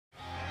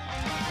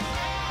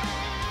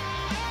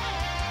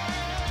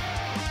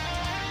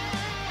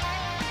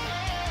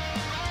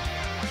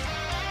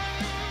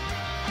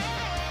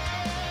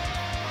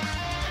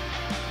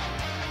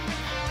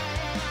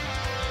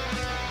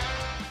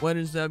What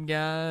is up,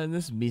 guys?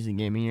 This is BZ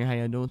Gaming here. How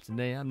y'all doing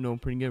today? I'm doing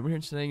pretty good. We're here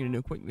today. Gonna do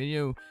a quick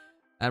video.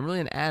 Really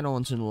an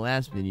add-on to the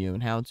last video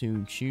and how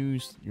to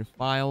choose your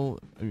file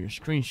or your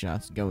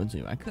screenshots to go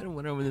into. I could have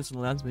went over this in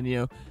the last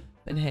video,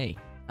 but hey,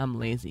 I'm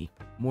lazy.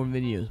 More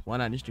videos. Why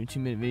not just do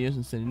 2-minute videos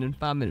instead of doing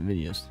 5-minute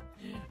videos?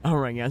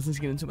 Alright, guys, let's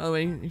get into it. By the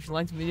way, if you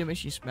liked the video, make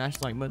sure you smash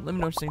the like button. Let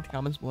me know what you think in the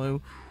comments below.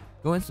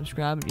 Go ahead and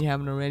subscribe if you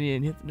haven't already,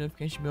 and hit the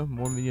notification bell for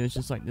more videos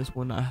just like this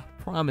one. I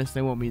promise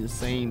they won't be the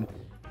same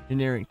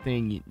generic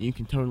thing you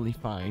can totally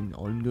find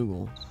on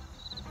Google.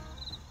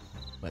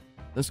 But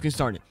let's get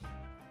started.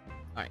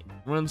 Alright,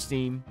 we're on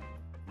Steam.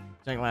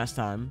 Like last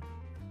time.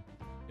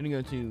 I'm gonna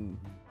go to,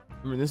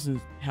 remember, this is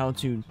how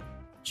to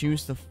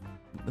choose the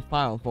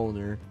file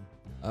folder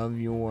of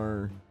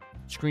your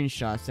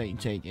screenshots that you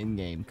take in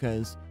game,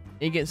 because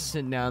it gets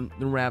sent down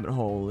the rabbit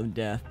hole of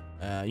death.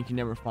 You can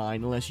never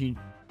find unless you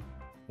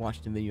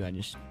watch the video I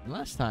just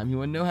last time. You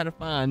want to know how to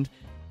find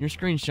your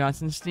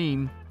screenshots in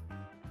Steam,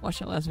 watch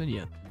that last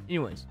video.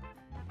 Anyways,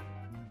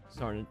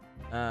 started.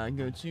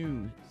 Go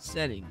to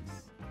settings.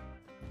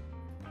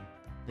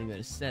 Then go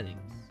to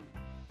settings.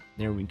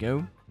 There we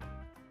go.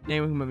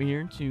 Now we come over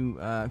here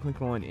to click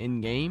on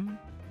in-game.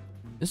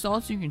 This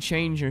also, you can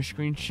change your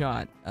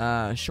screenshot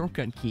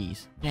shortcut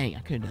keys. Dang, I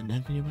could have done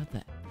that video about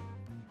that.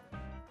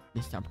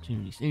 Missed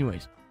opportunities.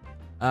 Anyways,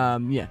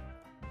 yeah,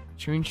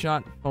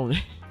 screenshot folder.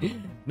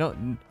 No,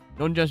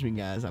 don't judge me,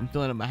 guys. I'm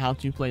filling up my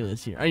how-to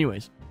playlist here.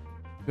 Anyways,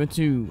 go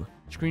to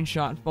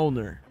screenshot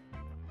folder.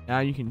 Now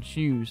you can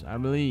choose, I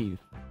believe.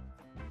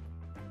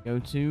 Go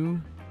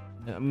to,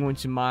 I'm going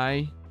to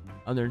my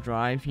other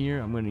drive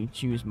here. I'm going to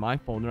choose my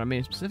folder. I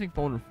made a specific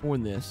folder for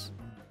this.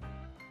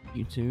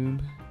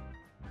 YouTube.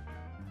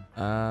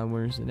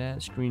 Where's it at?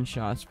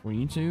 Screenshots for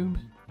YouTube.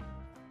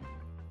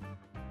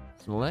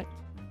 Select.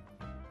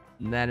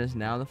 And that is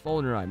now the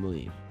folder, I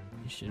believe.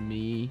 It should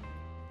be,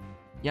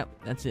 yep,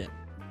 that's it.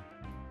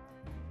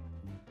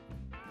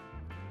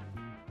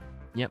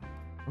 Yep.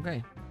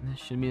 Okay. That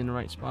should be in the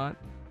right spot.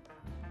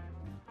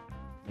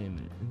 Wait a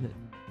minute. Is it?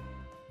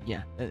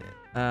 Yeah.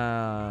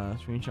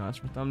 Screenshots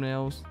for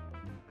thumbnails.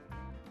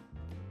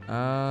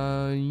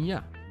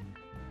 Yeah.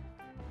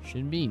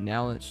 Should be.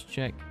 Now let's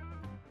check.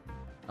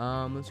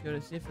 Let's go to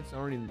see if it's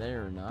already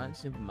there or not.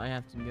 See if it might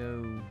have to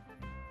go.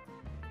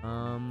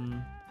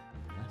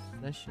 Last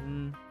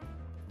session.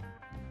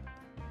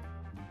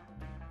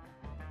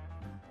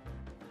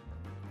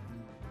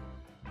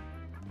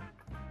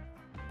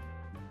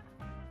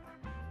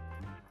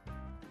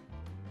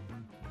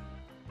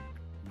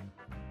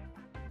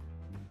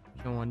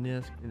 Show on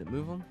disk. Did it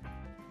move them?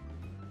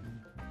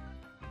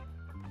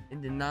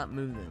 It did not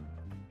move them.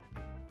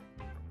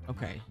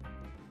 Okay.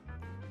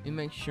 Let me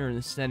make sure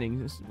the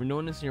settings. We're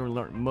doing this here.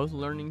 We're both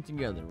learning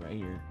together right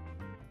here.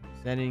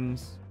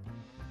 Settings.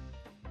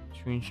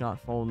 Screenshot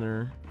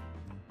folder.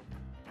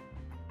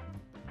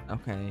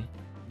 Okay.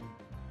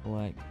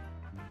 Select.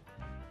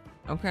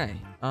 Okay.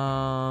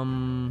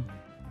 Now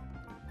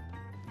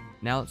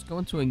let's go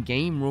into a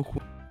game real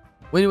quick.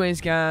 Well,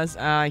 anyways, guys,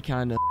 I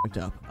kind of fucked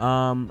up.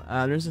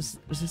 There's a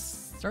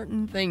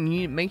certain thing you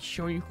need to make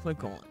sure you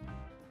click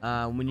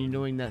on when you're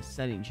doing that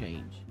setting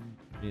change.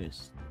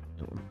 Yes,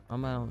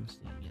 I'm not on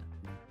Steam yet.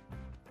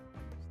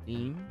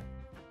 Steam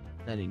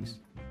settings.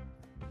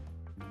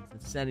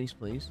 Settings,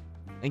 please.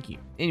 Thank you.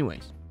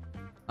 Anyways,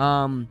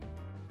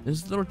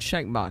 there's a little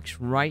checkbox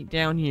right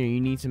down here.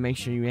 You need to make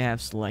sure you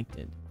have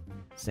selected.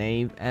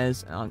 Save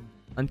as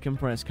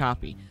uncompressed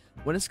copy.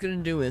 What it's going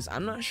to do is,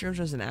 I'm not sure if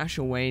there's an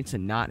actual way to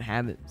not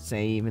have it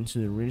save into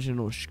the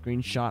original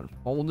screenshot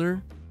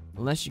folder,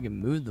 unless you can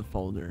move the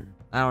folder.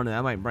 I don't know,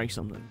 that might break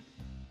something.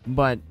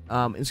 But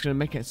it's going to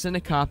make it send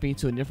a copy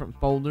to a different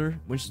folder,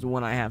 which is the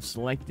one I have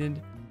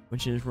selected,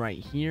 which is right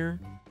here.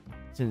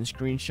 It's in the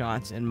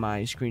screenshots and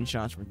my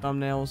screenshots for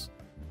thumbnails.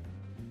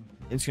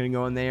 It's going to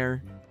go in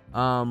there.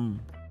 I'm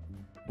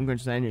going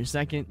to say in a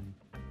second.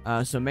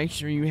 So make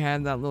sure you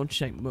have that little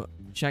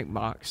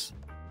checkbox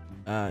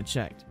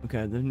checked,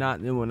 because if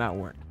not, it will not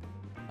work.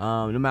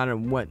 No matter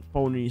what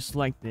folder you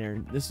select there,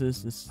 this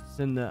is to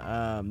send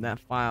the that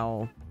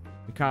file,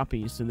 the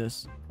copies to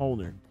this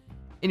folder.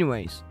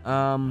 Anyways,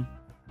 yeah,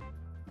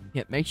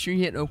 make sure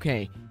you hit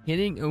OK.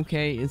 Hitting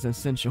OK is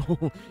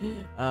essential.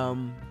 So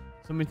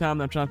many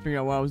times I'm trying to figure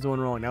out what I was doing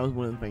wrong. That was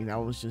one of the things. I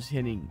was just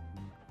hitting.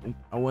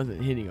 I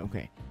wasn't hitting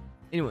OK.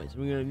 Anyways,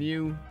 we're gonna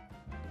view.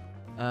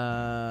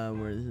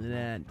 Where is it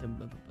at?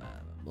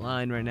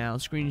 Blind right now.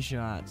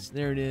 Screenshots.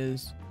 There it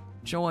is.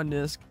 Show on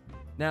disk.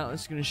 Now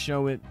it's going to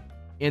show it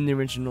in the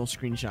original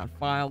screenshot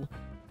file,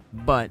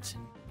 but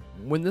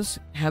when this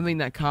having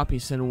that copy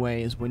sent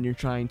away is when you're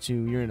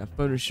in a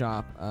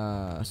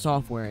Photoshop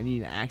software and you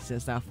need to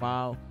access that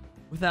file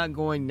without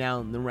going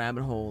down the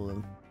rabbit hole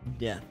of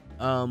death.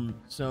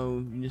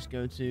 So you just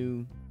go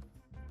to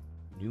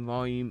new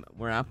volume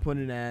where I put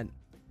it at.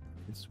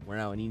 It's where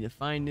I would need to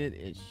find it.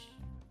 It's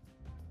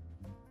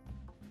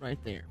right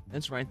there.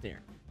 That's right there.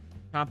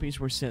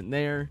 Copies were sent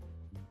there.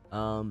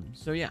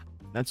 So yeah,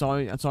 that's all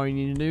you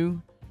need to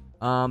do.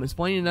 It's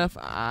funny enough,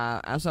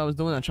 as I was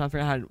doing, I tried to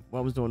figure out what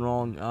I was doing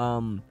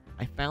wrong.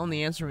 I found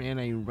the answer in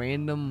a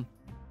random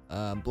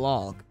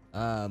blog,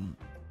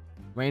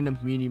 random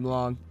community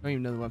blog. I don't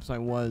even know what the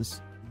website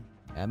was.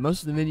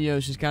 Most of the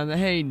videos just kind of,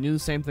 hey, knew the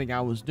same thing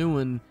I was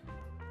doing,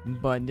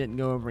 but didn't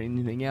go over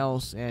anything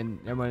else. And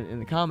everyone in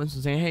the comments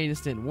was saying, hey,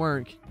 this didn't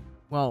work.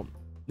 Well,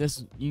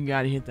 you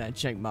gotta hit that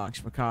checkbox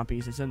for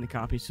copies and send the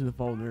copies to the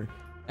folder,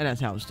 and that's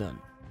how it's done.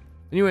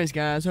 Anyways,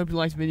 guys, hope you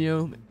liked the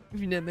video. If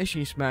you did, make sure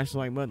you smash the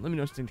like button. Let me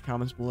know what you think in the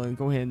comments below.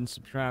 Go ahead and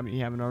subscribe if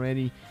you haven't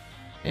already.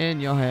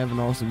 And y'all have an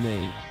awesome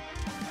day.